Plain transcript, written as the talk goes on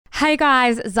Hey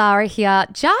guys, Zara here.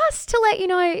 Just to let you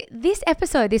know, this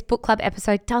book club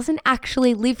episode, doesn't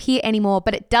actually live here anymore,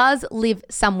 but it does live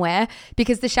somewhere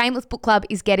because the Shameless Book Club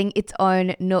is getting its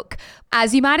own nook.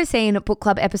 As you might have seen, book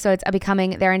club episodes are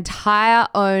becoming their entire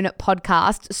own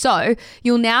podcast. So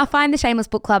you'll now find the Shameless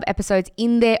Book Club episodes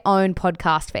in their own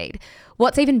podcast feed.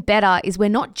 What's even better is we're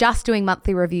not just doing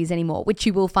monthly reviews anymore, which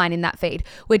you will find in that feed.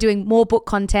 We're doing more book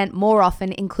content more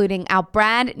often, including our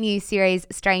brand new series,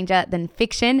 Stranger Than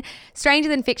Fiction. Stranger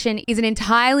Than Fiction is an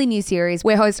entirely new series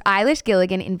where host Eilish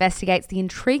Gilligan investigates the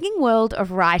intriguing world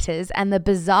of writers and the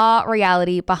bizarre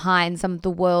reality behind some of the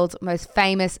world's most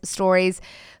famous stories.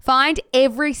 Find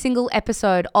every single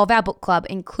episode of our book club,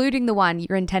 including the one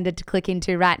you're intended to click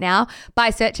into right now, by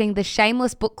searching the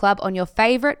Shameless Book Club on your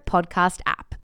favorite podcast app.